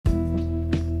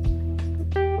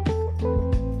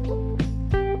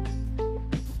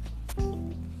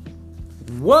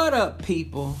What up,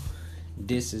 people?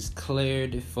 This is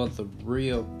Clarity for the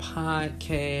Real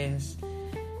Podcast,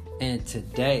 and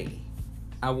today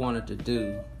I wanted to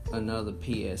do another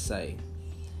PSA.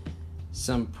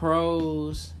 Some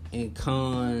pros and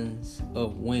cons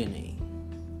of winning.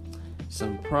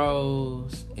 Some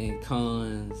pros and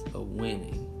cons of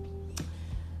winning.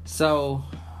 So,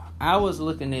 I was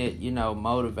looking at,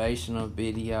 motivational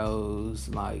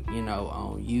videos like,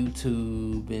 on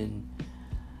YouTube and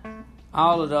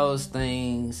all of those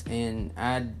things, and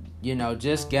I,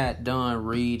 just got done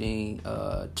reading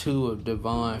two of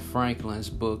Devon Franklin's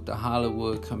book, The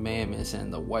Hollywood Commandments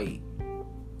and The Weight.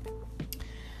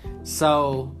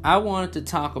 So I wanted to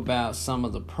talk about some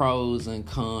of the pros and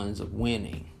cons of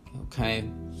winning,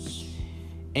 okay?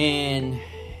 And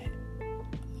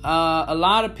a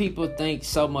lot of people think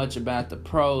so much about the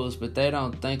pros, but they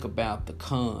don't think about the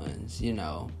cons,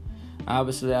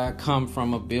 Obviously, I come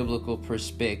from a biblical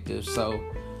perspective, so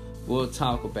we'll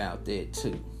talk about that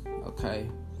too, okay?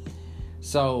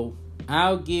 So,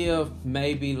 I'll give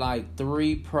maybe like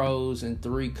 3 pros and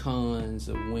 3 cons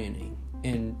of winning,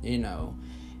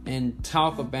 and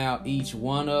talk about each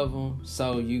one of them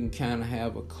so you can kind of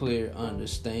have a clear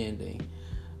understanding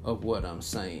of what I'm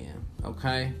saying,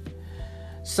 okay?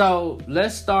 So,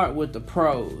 let's start with the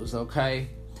pros, okay?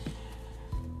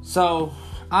 So,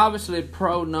 obviously,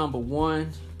 pro number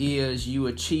 1 is you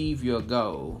achieve your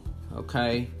goal,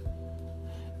 okay?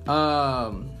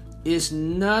 It's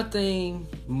nothing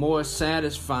more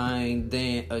satisfying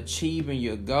than achieving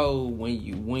your goal when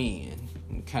you win,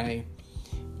 okay?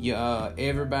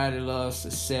 Everybody loves to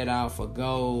set out a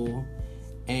goal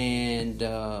and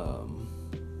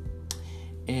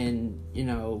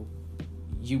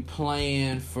you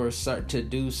plan to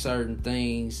do certain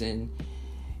things, and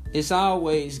it's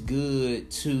always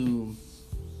good to,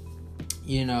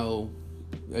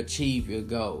 achieve your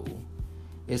goal.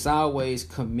 It's always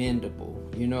commendable.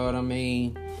 You know what I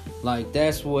mean? Like,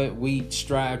 that's what we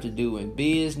strive to do in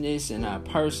business, in our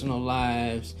personal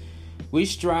lives. We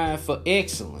strive for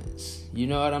excellence. You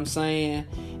know what I'm saying?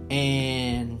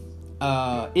 And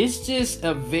it's just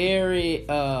a very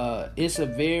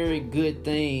good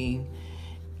thing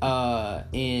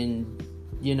in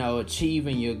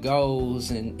achieving your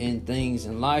goals and things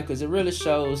in life, because it really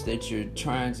shows that you're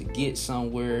trying to get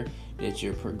somewhere, that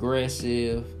you're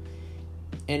progressive,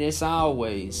 and it's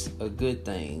always a good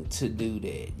thing to do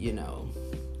that,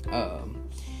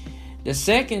 The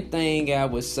second thing I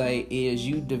would say is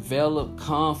you develop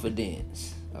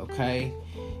confidence, okay?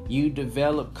 You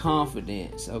develop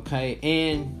confidence, okay?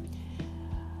 And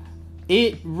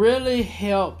it really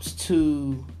helps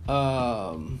to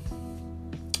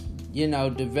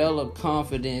develop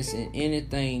confidence in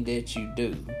anything that you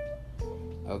do,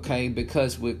 okay?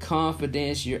 Because with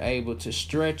confidence, you're able to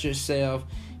stretch yourself,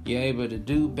 you're able to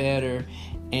do better,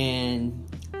 and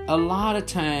a lot of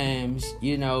times,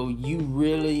 you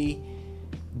really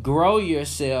grow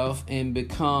yourself and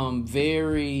become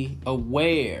very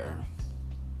aware.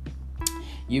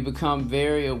 You become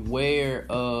very aware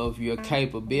of your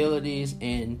capabilities,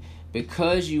 and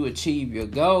because you achieve your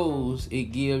goals,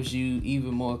 it gives you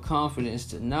even more confidence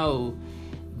to know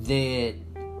that,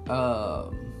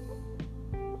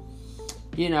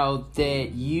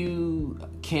 that you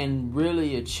can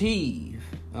really achieve,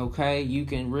 okay? You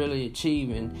can really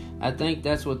achieve, and I think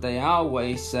that's what they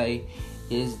always say,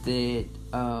 is that,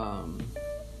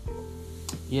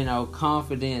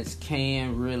 confidence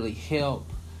can really help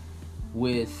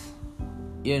with,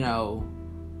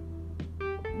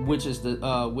 which is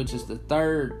the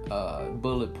third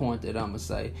bullet point that I'm gonna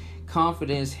say.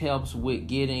 Confidence helps with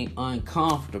getting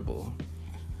uncomfortable.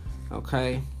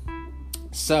 Okay,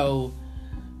 so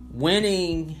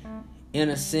winning, in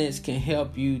a sense, can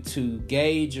help you to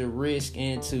gauge your risk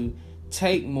and to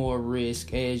take more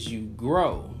risk as you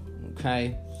grow.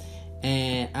 Okay,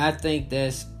 and I think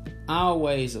that's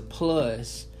always a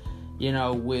plus,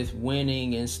 with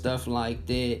winning and stuff like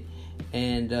that,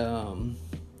 and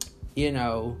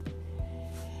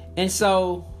and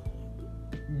so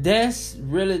that's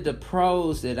really the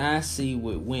pros that I see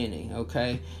with winning,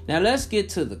 okay? Now let's get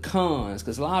to the cons,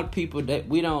 because a lot of people, that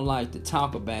we don't like to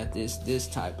talk about this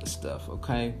type of stuff,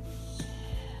 okay?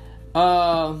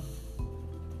 The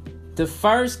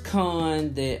first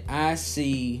con that I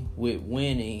see with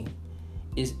winning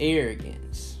is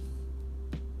arrogance.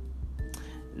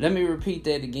 Let me repeat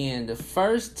that again. The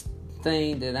first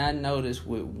thing that I notice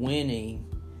with winning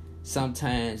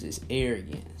sometimes is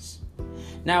arrogance.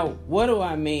 Now, what do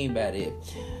I mean by that?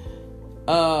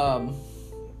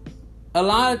 A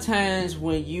lot of times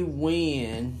when you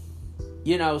win,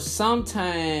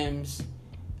 sometimes,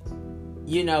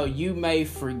 you may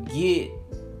forget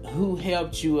who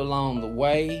helped you along the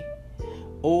way,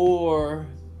 or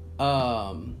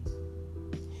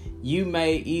you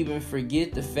may even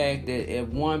forget the fact that at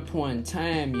one point in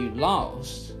time you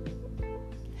lost.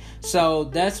 So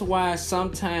that's why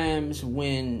sometimes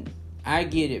when I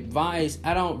get advice,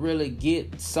 I don't really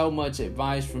get so much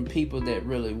advice from people that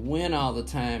really win all the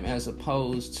time, as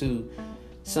opposed to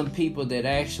some people that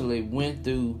actually went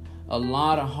through a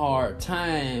lot of hard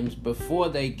times before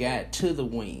they got to the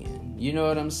win. You know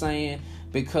what I'm saying?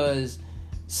 Because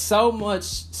so much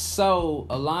so,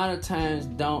 a lot of times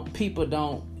people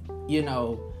don't,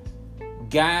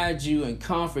 guide you and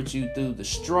comfort you through the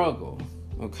struggle.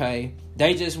 Okay?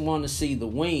 They just want to see the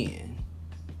win.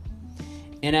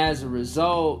 And as a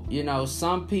result,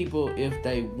 some people, if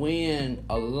they win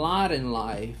a lot in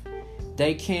life,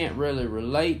 they can't really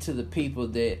relate to the people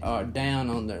that are down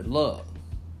on their luck.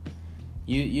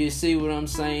 You see what I'm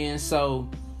saying? So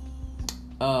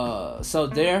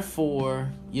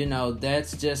therefore,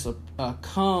 that's just a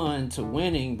con to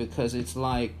winning, because it's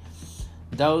like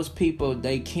those people,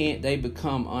 they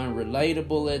become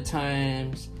unrelatable at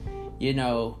times,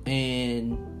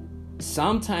 and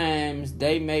sometimes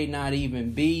they may not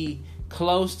even be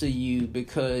close to you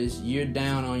because you're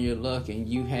down on your luck and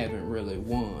you haven't really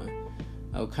won.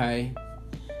 Okay.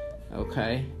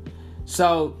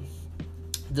 So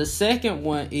the second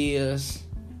one is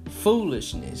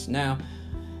foolishness. Now,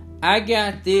 I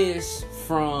got this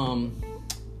from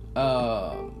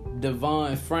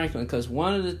Devon Franklin, because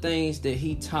one of the things that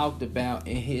he talked about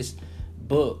in his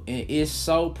book, and it's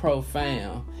so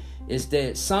profound, is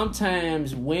that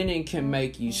sometimes winning can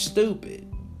make you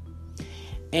stupid.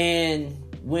 And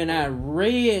when I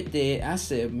read that, I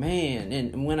said, man,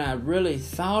 and when I really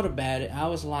thought about it, I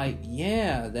was like,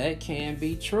 yeah, that can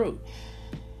be true.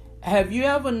 Have you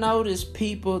ever noticed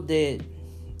people that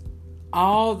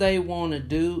all they want to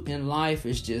do in life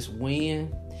is just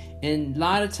win? And a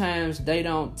lot of times they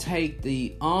don't take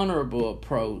the honorable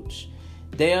approach.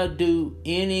 They'll do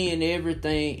any and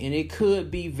everything, and it could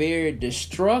be very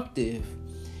destructive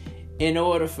in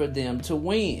order for them to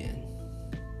win.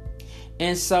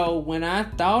 And so when I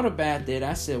thought about that,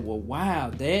 I said, well, wow,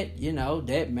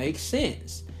 that makes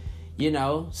sense.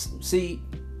 See,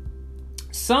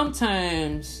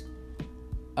 sometimes,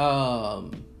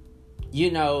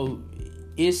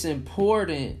 it's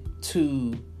important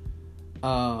to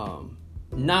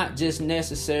not just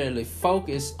necessarily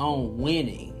focus on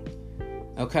winning,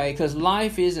 okay? Because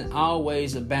life isn't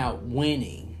always about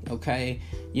winning, okay?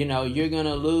 You're going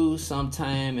to lose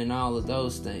sometime and all of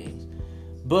those things.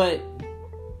 But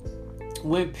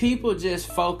when people just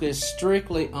focus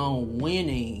strictly on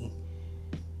winning,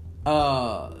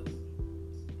 a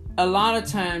lot of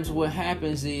times what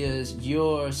happens is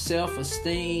your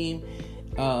self-esteem,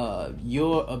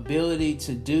 your ability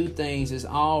to do things is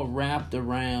all wrapped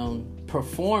around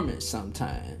performance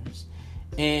sometimes.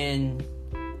 And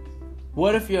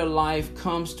what if your life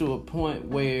comes to a point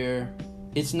where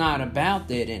it's not about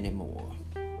that anymore?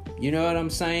 You know what I'm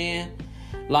saying?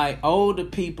 Like older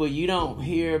people, you don't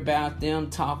hear about them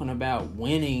talking about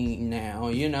winning now.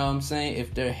 You know what I'm saying?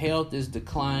 If their health is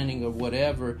declining or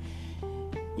whatever,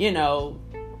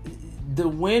 the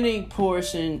winning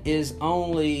portion is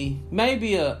only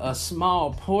maybe a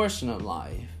small portion of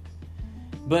life.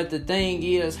 But the thing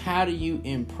is, how do you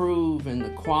improve in the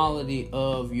quality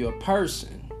of your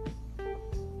person?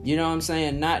 You know what I'm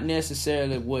saying? Not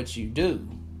necessarily what you do.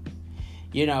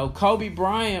 Kobe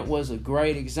Bryant was a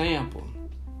great example.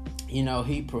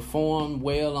 He performed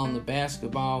well on the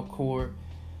basketball court.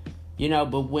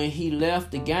 But when he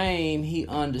left the game, he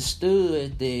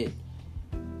understood that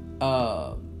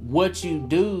what you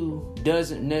do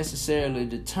doesn't necessarily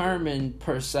determine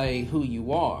per se who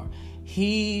you are.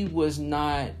 He was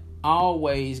not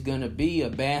always going to be a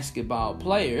basketball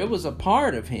player. It was a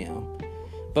part of him.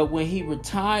 But when he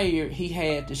retired, he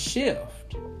had to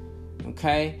shift.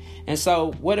 Okay? And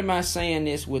so what am I saying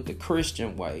this with the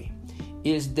Christian way?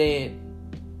 Is that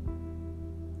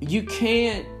you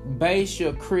can't base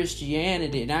your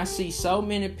Christianity, and I see so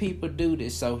many people do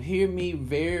this, so hear me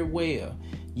very well.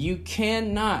 You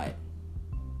cannot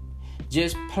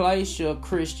just place your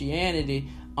Christianity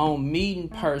on meeting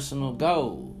personal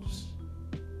goals.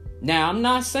 Now, I'm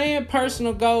not saying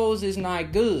personal goals is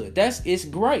not good. It's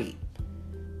great.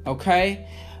 Okay?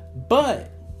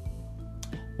 But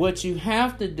what you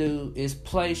have to do is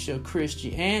place your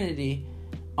Christianity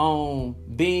on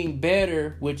being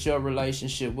better with your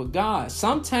relationship with God.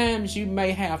 Sometimes you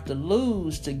may have to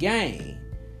lose to gain.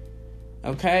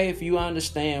 Okay? If you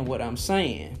understand what I'm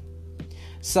saying.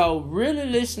 So really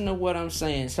listen to what I'm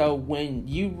saying. So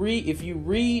if you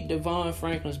read DeVon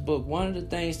Franklin's book, one of the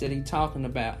things that he talks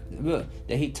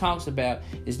about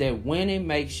is that winning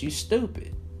makes you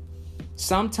stupid.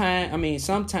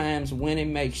 Sometimes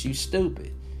winning makes you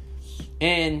stupid.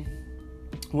 And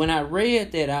when I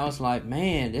read that, I was like,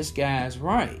 man, this guy's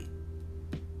right.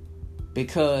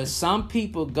 Because some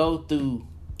people go through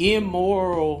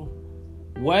immoral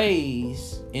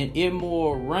ways and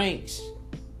immoral ranks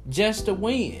just to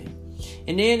win.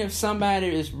 And then if somebody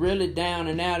is really down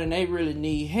and out and they really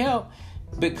need help,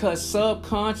 because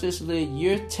subconsciously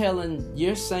you're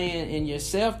saying in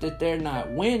yourself that they're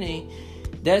not winning,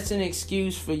 that's an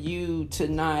excuse for you to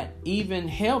not even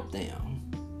help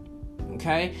them.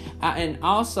 Okay?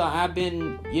 I've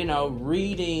been,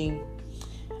 reading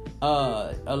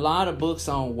a lot of books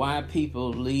on why people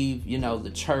leave,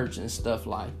 the church and stuff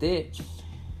like that.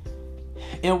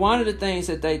 And one of the things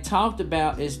that they talked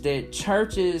about is that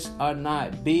churches are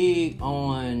not big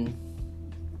on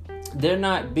the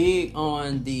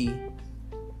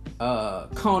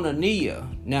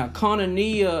koinonia. Now,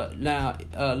 koinonia,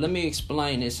 let me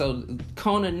explain this. So,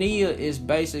 koinonia is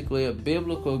basically a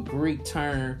biblical Greek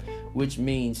term which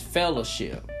means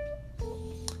fellowship.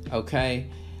 Okay?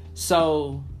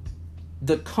 So,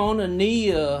 the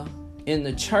koinonia in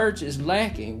the church is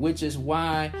lacking, which is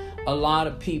why a lot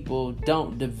of people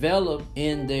don't develop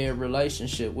in their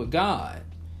relationship with God.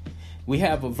 We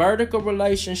have a vertical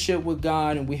relationship with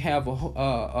God, and we have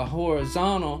a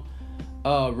horizontal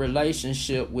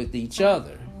relationship with each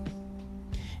other.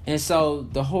 And so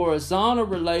the horizontal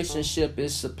relationship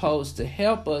is supposed to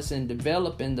help us in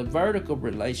developing the vertical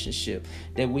relationship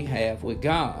that we have with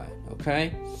God.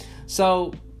 Okay?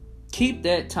 So keep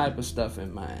that type of stuff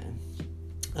in mind.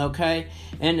 Okay?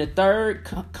 And the third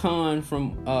con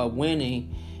from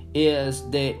winning is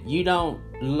that you don't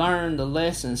learn the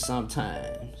lesson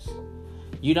sometimes.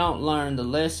 You don't learn the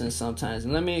lesson sometimes.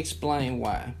 And let me explain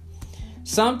why.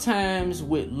 Sometimes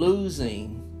with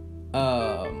losing,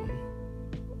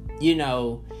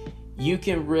 you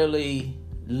can really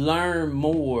learn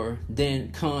more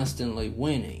than constantly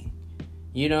winning.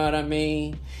 You know what I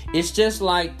mean? It's just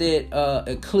like that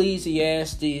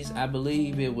Ecclesiastes, I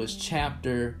believe it was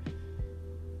chapter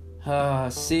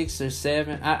 6 or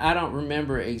 7. I don't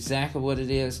remember exactly what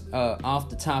it is off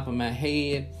the top of my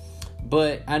head.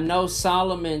 But I know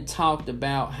Solomon talked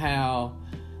about how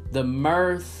the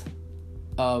mirth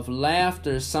of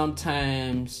laughter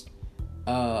sometimes,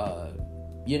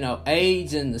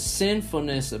 aids in the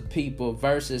sinfulness of people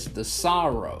versus the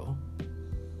sorrow.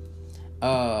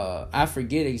 I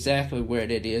forget exactly where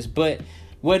that is, but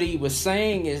what he was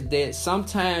saying is that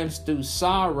sometimes through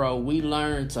sorrow we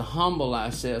learn to humble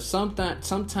ourselves.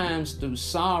 Sometimes through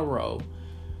sorrow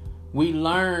we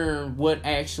learn what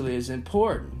actually is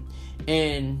important.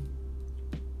 And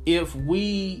if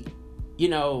we,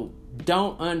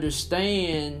 don't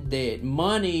understand that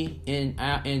money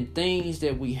and things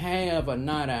that we have are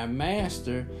not our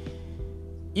master,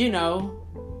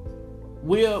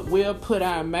 we'll put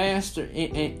our master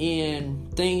in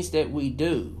things that we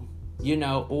do,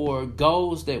 or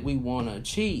goals that we want to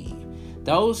achieve.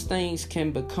 Those things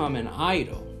can become an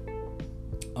idol.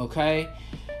 Okay?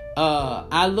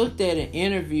 I looked at an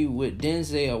interview with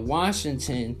Denzel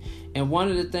Washington, and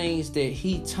one of the things that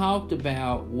he talked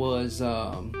about was,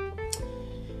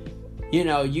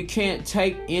 you can't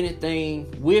take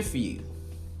anything with you.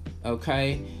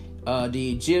 Okay?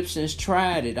 The Egyptians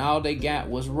tried it. All they got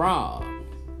was robbed.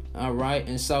 All right?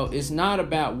 And so it's not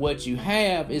about what you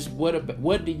have. It's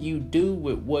what do you do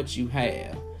with what you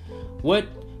have?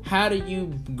 How do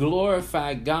you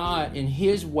glorify God in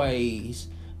His ways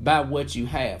by what you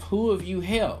have? Who have you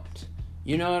helped?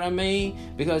 You know what I mean?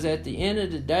 Because at the end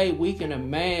of the day, we can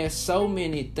amass so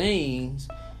many things,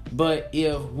 but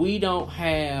if we don't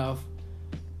have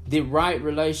the right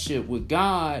relationship with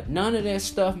God, none of that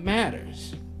stuff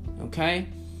matters. Okay?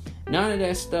 None of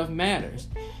that stuff matters.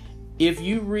 If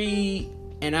you read,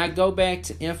 and I go back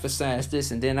to emphasize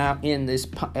this, and then I'll end this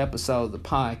episode of the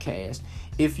podcast.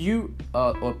 If you,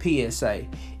 or PSA,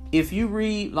 if you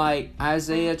read like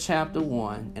Isaiah chapter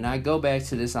 1, and I go back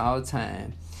to this all the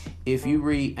time, if you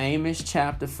read Amos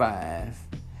chapter 5,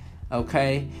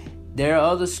 okay, there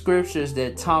are other scriptures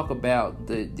that talk about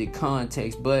the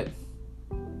context, but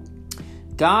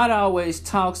God always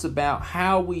talks about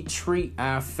how we treat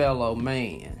our fellow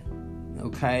man,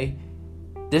 okay?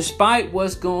 Despite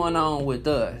what's going on with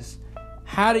us,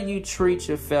 how do you treat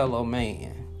your fellow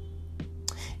man?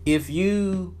 If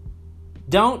you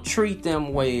don't treat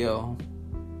them well,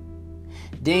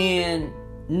 then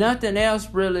nothing else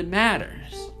really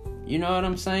matters. You know what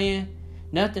I'm saying?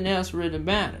 Nothing else really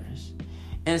matters.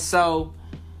 And so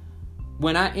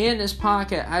when I end this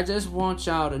podcast, I just want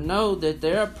y'all to know that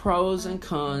there are pros and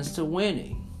cons to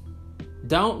winning.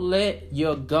 Don't let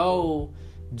your goal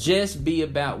just be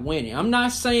about winning. I'm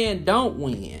not saying don't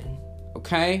win,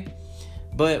 okay?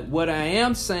 But what I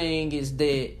am saying is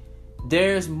that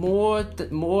there's more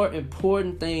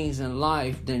important things in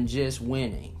life than just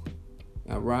winning.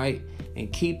 All right?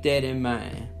 And keep that in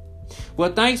mind.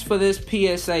 Well, thanks for this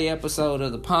PSA episode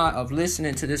of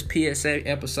listening to this PSA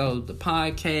episode of the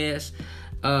podcast.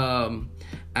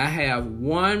 I have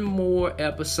one more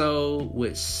episode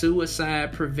with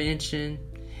suicide prevention,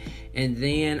 and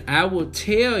then I will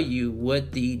tell you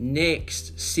what the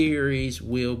next series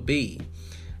will be.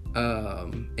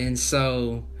 And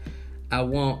so I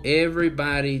want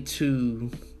everybody to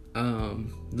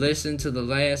listen to the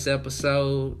last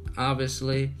episode,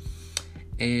 obviously.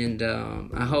 And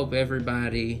I hope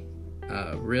everybody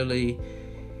really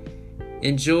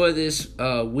enjoy this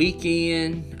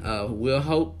weekend. We'll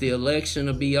hope the election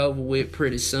will be over with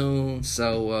pretty soon.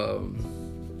 So,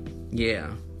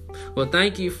 yeah. Well,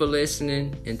 thank you for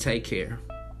listening and take care.